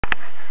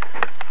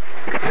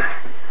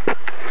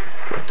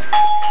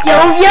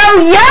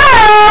Yo!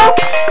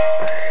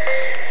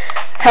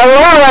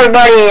 Hello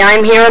everybody,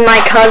 I'm here with my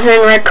cousin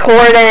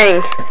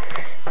recording,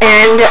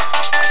 and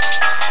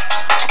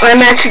I'm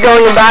actually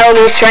going to battle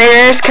these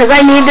trainers because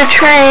I need to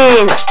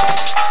train.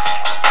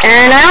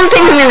 And I don't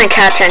think I'm going to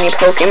catch any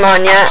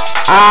Pokemon yet.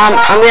 I'm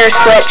going to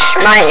switch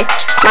my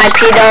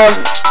P-Dove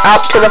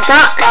up to the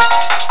front.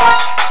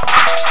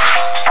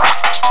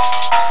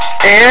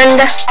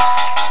 And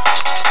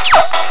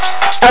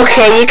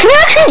okay, you can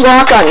actually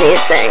walk on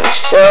these things,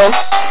 so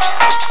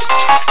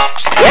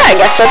yeah, I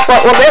guess that's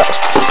what we'll do.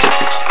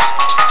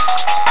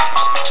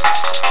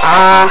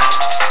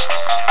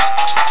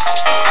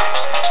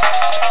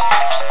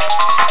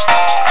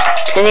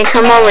 Can you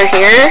come over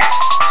here?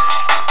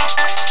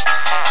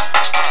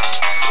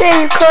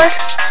 Yeah, you could.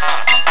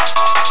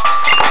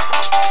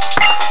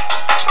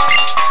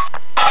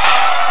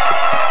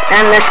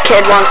 And this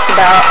guy wants to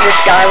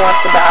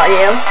battle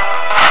you.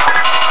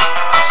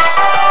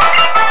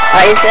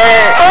 Why is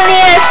it? Only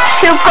has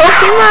 2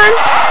 Pokemon.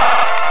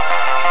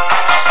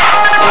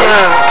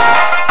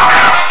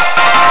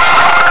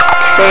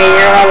 Okay,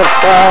 you're level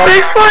 12.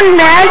 This one,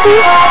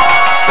 Maggie?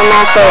 I'm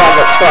also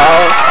level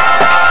 12.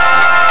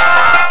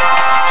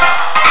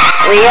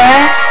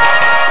 Leah?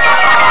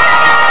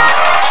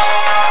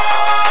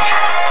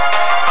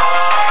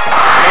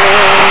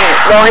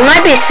 Well, he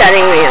might be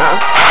setting me up.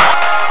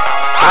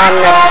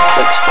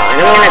 That's fine.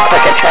 I'm gonna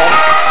quick attack.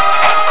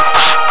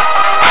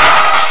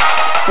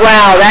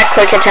 Wow, that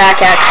quick attack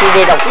actually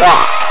did a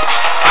lot.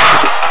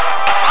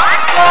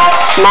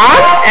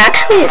 Smog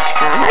actually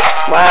attacks?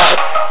 Wow.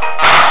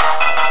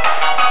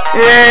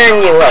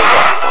 And you will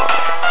get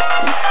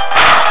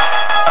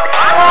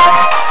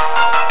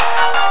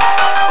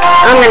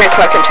I'm gonna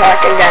quick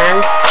attack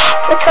again.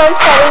 Which one's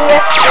setting you?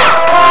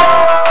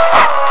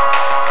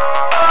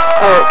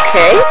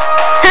 Okay.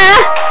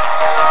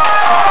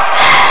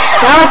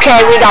 Okay,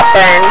 we got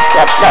burned.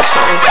 That's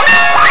fine.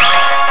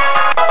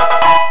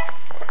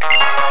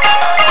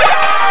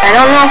 I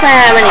don't know if I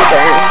have any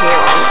burn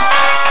here.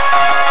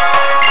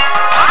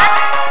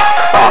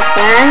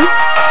 Coffin.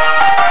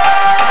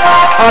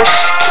 I'll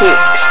just keep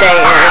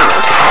staying in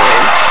the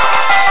time.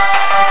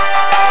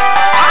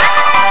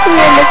 You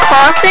in the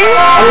coffin?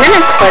 I'm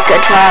gonna quick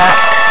attack.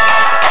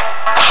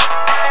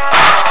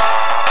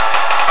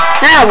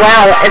 Ah,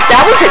 wow. If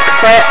that was a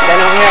crit, then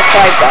I'm gonna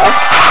try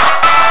Gust.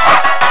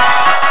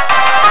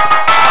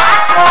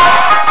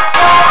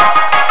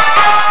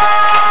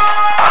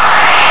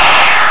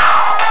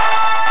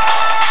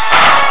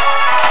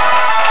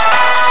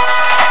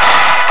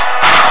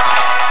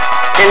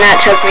 And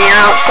that took me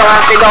out, so I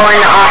have to go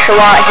into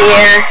Oshawott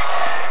here.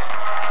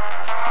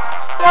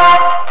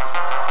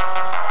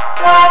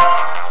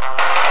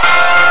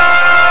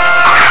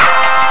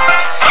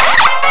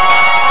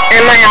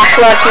 And my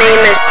Oshawott's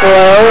name is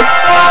Blue.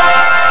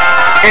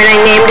 And I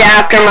named it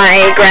after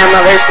my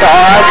grandmother's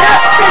dog.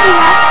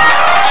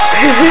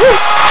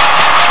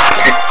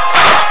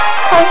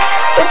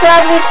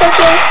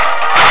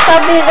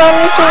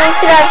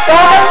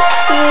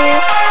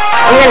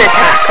 I'm gonna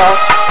tackle.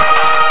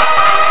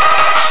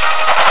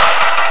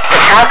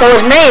 Tackle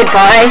was made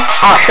by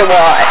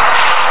Oshawott.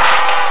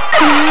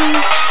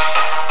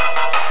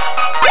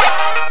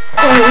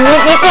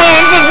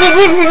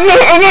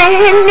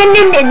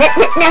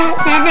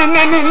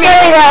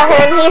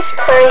 He's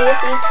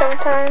crazy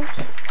sometimes.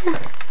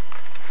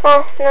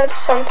 Well, not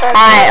sometimes.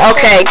 Alright,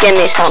 okay, give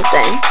me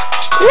something.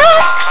 No,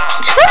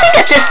 just let me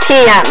get this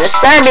TM. This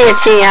better be a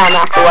TM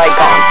after what I've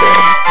gone through.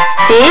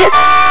 See?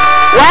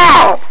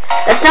 Wow!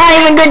 That's not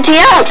even good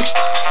TM!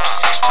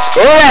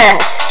 Do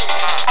this!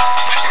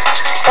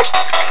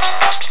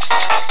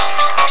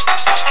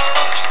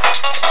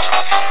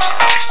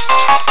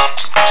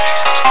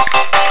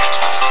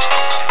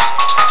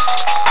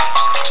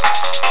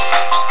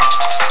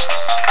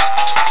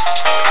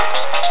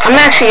 I'm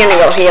actually gonna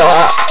go heal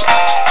up.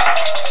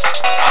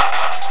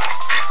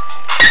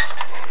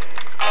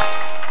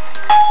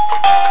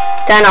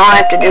 Then all I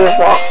have to do is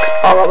walk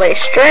all the way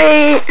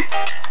straight.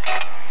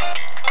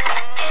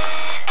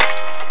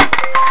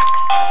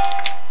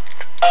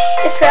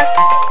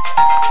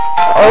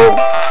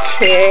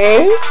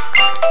 Okay.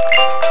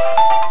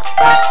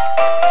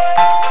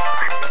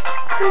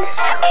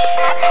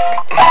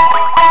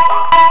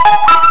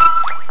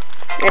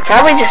 I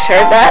probably just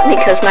heard that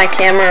because my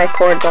camera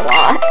records a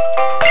lot.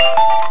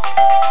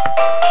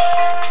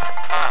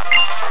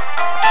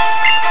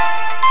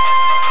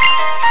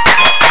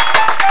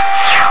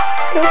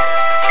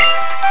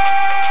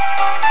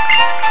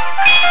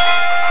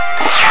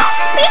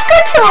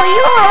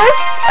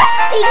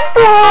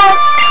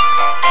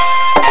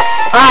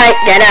 Alright,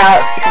 get out.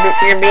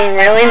 You're being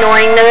really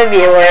annoying to the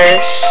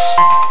viewers.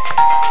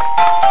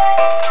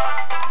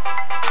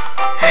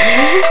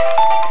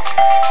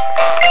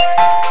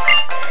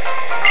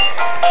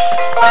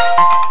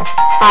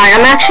 Alright,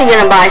 I'm actually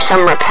gonna buy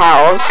some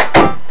repels.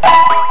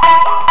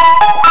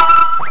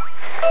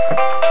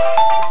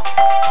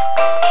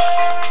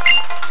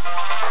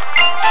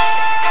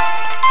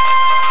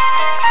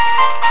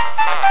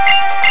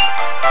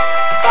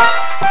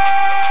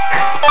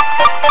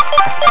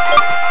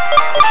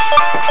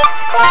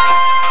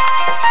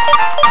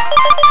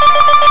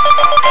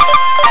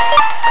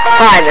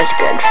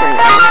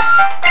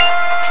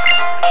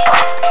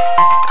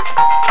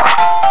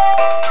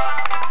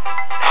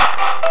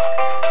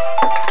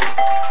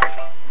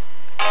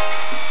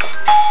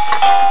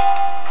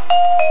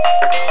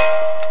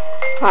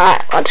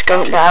 let's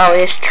go battle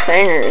these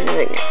trainers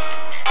again.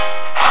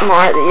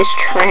 More of these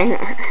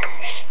trainers.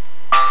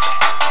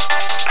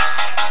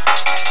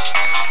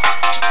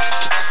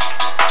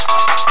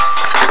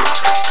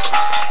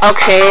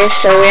 Okay,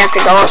 so we have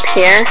to go up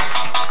here.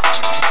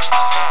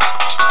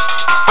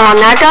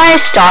 That guy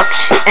is stalked,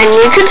 and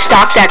you can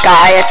stalk that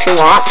guy if you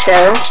want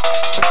to.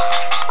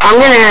 I'm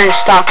gonna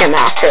stalk him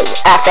after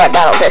I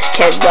battle this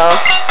kid, though.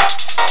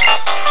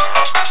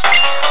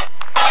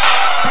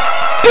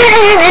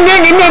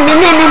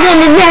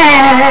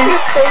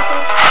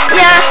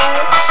 Yeah.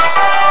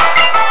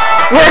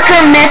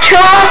 Worker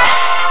Mitchell?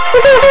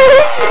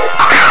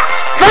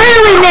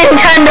 Finally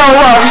Nintendo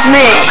loves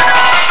me!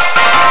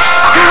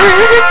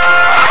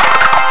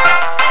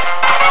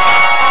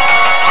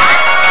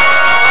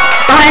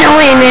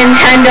 Finally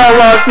Nintendo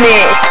loves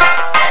me!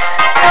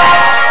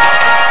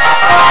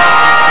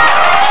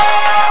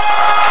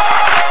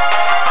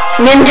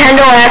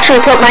 Nintendo actually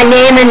put my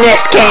name in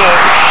this game.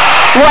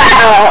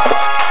 Wow!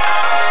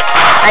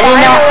 I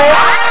didn't know.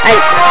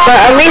 But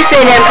at least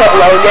they didn't put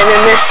Logan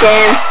in this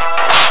game.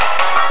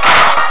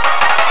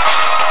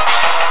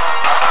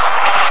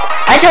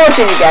 I told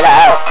you to get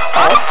out.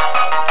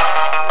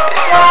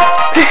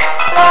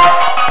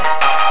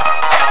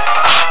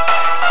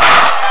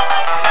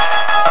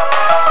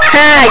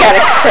 I got a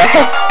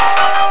crit.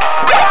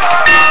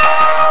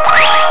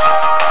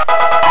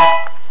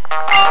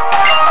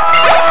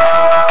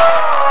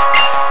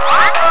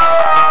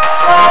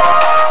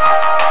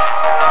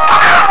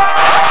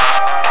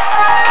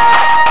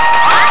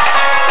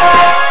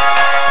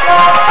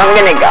 I'm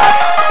gonna go.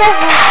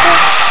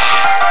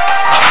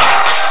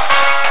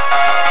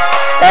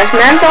 There's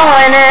menthol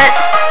in it.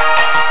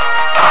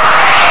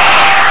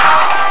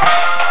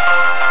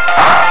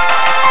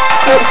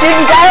 Dude,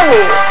 you gotta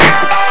leave.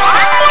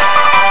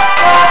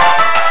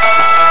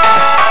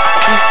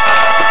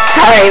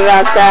 Sorry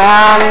about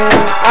that.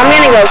 I'm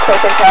gonna go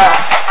quick attack.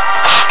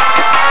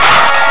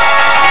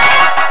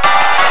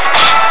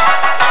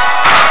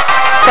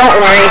 Don't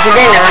worry, he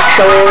didn't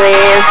actually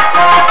leave.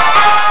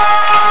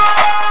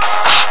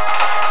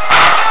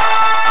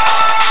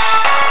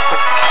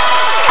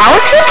 How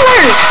would you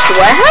learn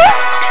Swift?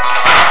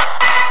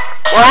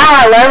 Wow,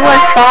 I leveled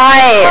with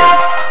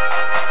 5.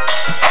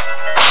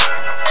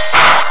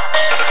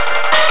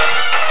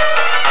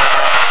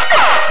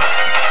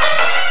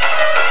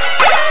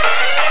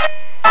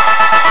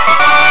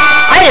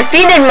 I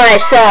defeated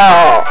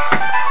myself!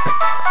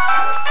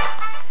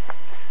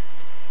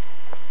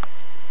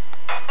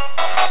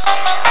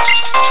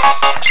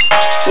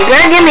 You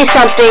better give me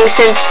something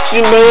since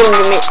you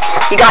named me.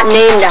 You got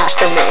named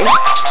after me.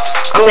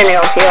 I'm gonna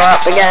go heal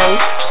up again.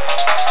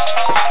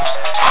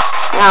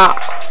 Now.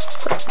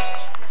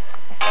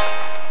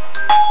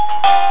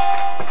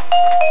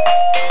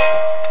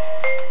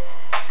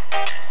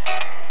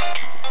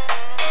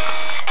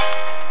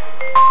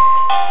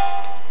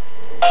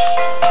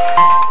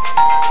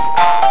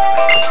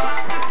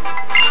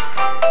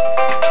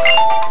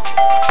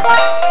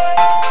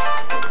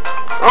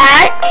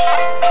 Alright.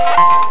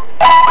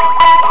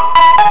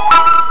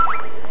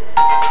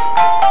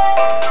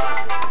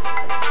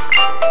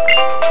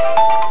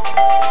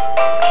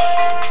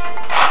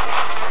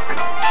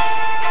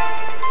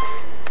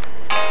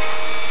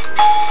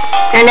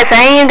 And if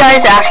any of you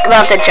guys ask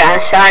about the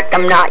genocide,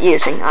 I'm not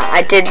using that.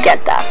 I did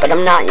get that, but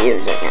I'm not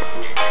using it.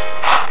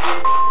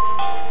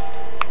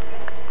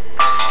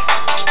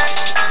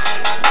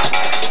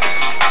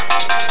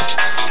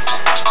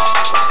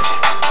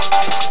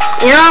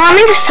 You know, let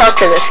me just talk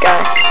to this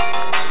guy.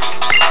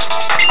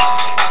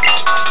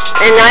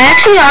 And I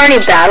actually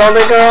already battled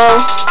a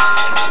girl,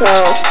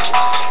 so,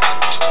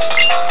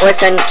 with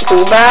a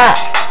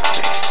Goobat,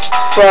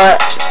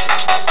 but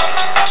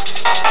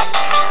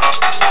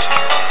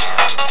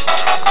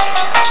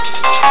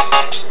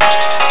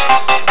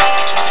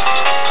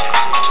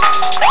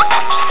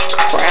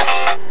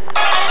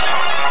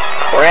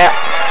crap.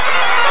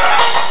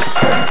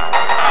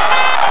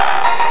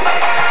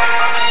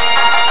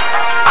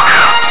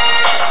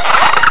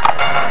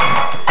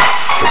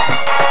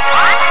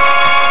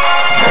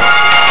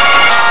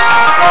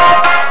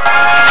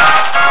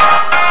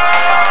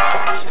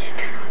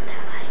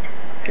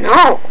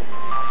 No.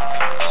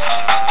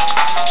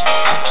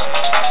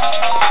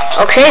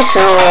 Okay, so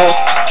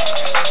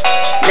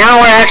now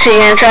we're actually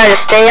gonna try to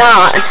stay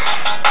on.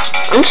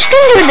 I'm just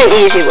gonna do it the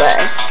easy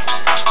way.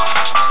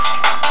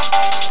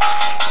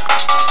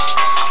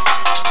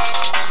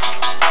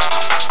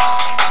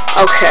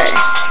 Okay.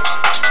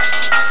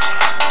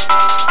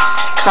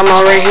 Come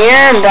over here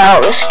and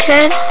battle this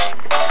kid.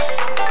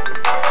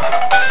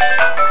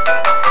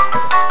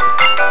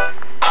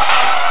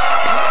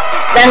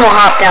 Then we'll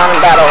hop down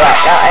and battle that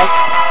guy.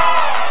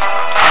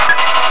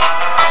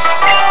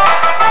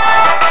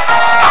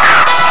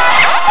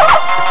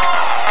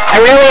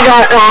 I really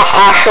don't want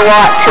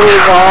Oshawott to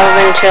evolve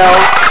until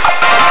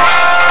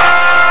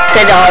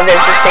Pidove is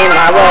the same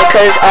level,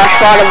 because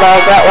Oshawott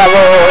evolved at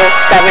level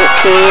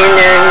 17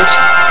 and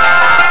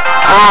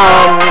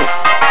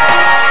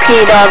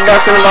P-Dog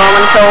doesn't evolve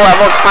until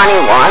level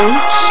 21,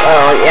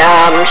 So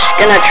yeah, I'm just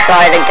gonna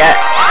try to get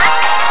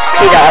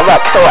P-Dub up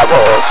to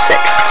level 16.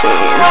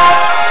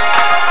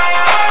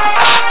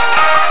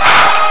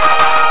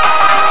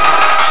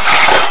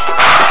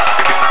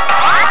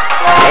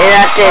 Okay,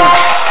 that did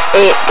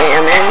 8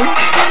 damage.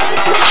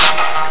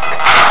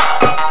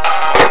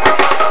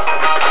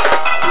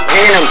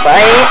 I'm gonna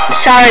bite.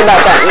 Sorry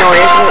about that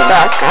noise in the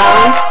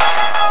background.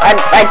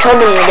 I told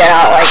him to get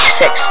out like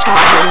 6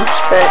 times,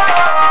 but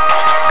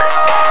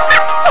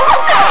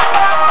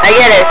I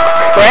get a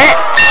crit,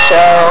 so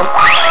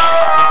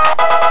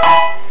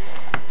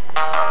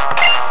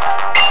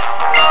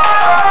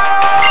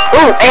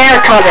ooh, air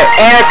cutter,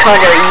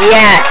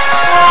 yes.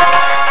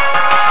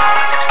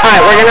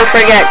 Alright, we're gonna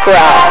forget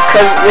Growl,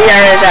 because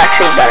Lear is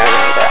actually better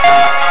than Growl,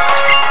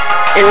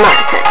 in my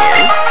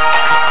opinion.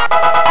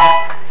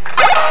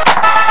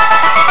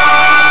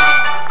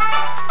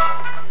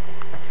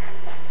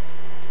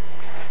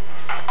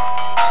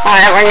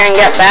 Alright, we're gonna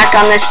get back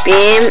on this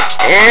beam,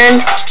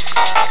 and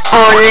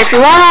oh, and if you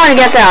want to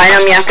get the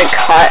item, you have to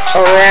cut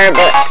over there,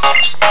 but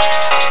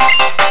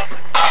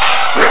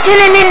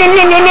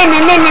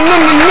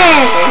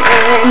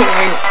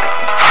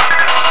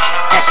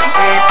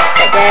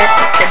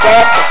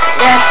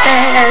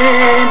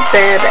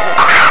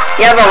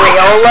you have a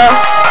Leola?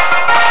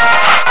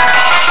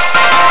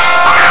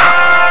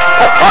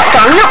 Oh, it's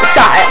on the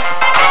outside.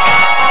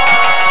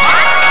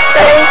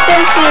 So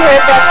since he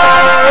heard that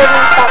song, he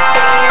wouldn't talk to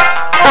me.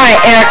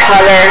 Alright, air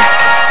cutter.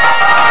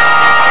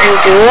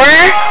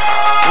 Endure?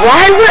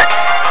 Why would...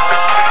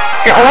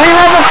 You're only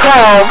level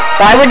 12.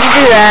 Why would you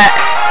do that?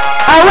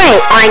 Oh wait,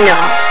 I know.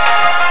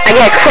 I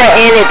get a crit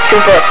and it's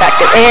super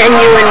effective. And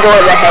you endure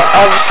the hit,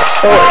 of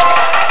course.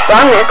 So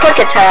I'm gonna quick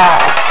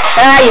attack.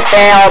 Ah, you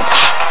failed.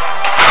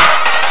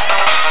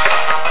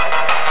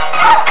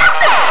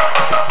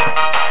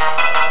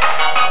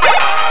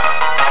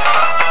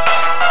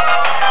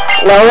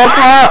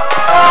 Lollipop.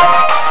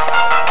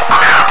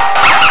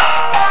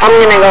 I'm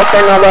gonna go for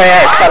another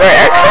air cutter.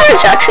 Air cutter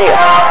is actually a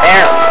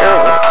fair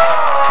move.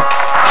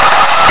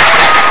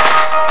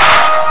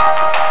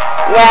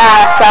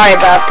 Yeah, sorry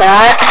about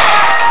that.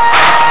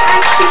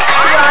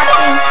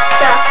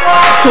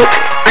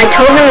 I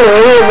told him to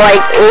leave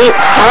like 8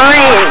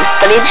 times,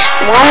 but he just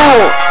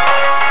won't.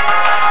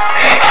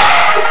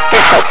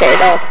 It's okay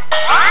though.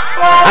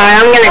 Alright,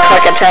 I'm gonna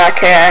quick attack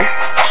here.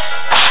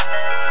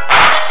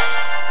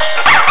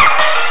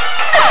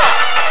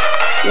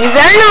 You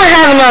better not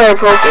have another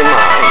Pokemon.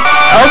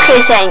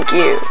 Okay, thank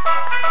you.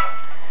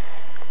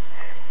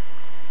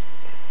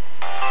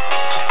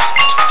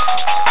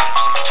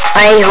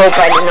 I hope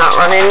I did not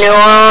run into him.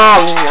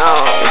 Oh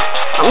no.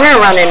 I'm gonna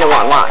run into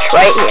one, watch,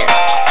 right here.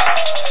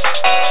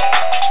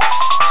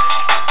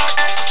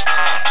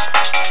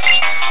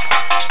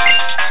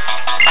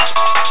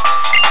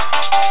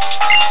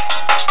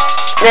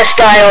 This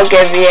guy will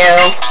give you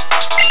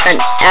an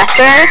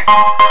Ether.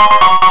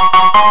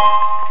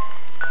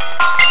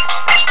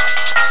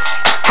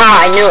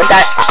 I knew it.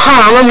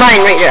 I'm a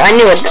mind reader. I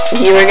knew it.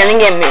 You were gonna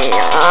give me.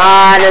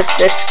 Does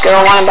this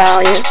girl want to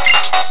battle you?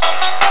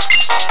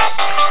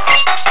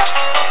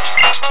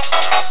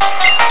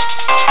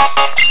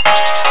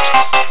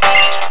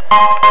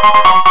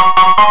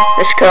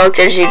 This girl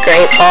gives you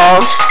great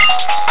balls.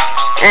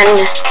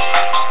 And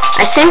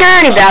I think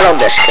I already battled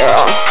this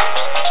girl.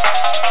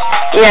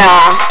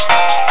 Yeah.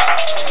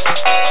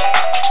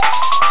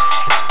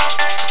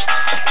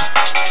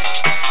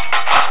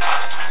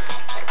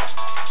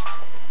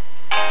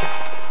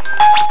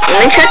 Let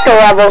me check the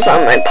levels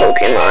on my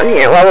Pokemon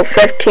here. Level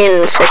 15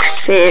 and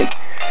 16.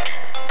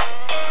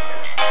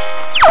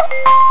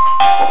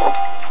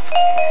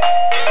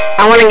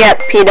 I want to get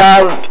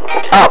P-Dub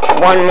up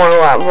one more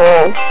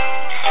level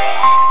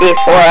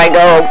before I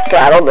go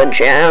battle the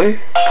gym.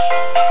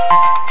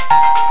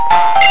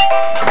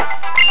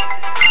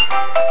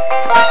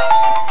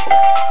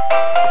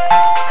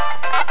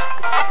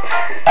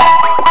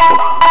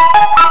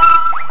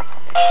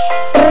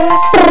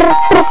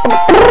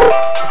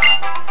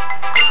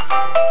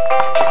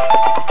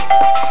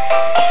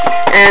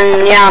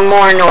 And yeah,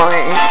 more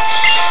noise.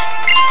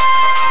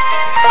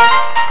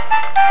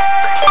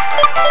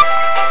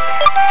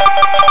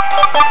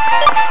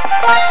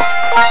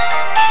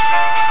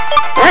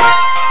 What?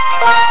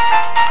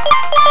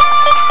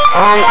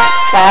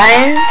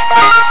 5?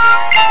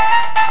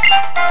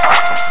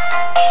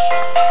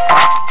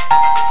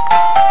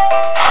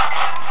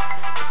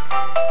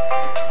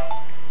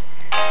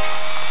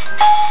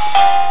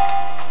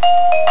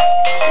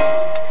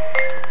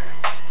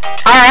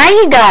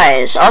 Alright,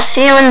 guys, I'll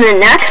see you in the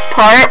next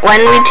part when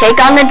we take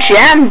on the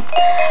gym.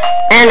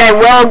 And I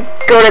will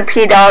go to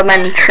P-Dub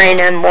and train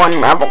him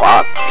one level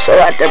up so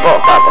that they're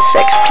both level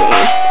 16.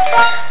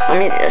 Let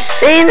me just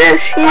say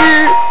this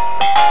here.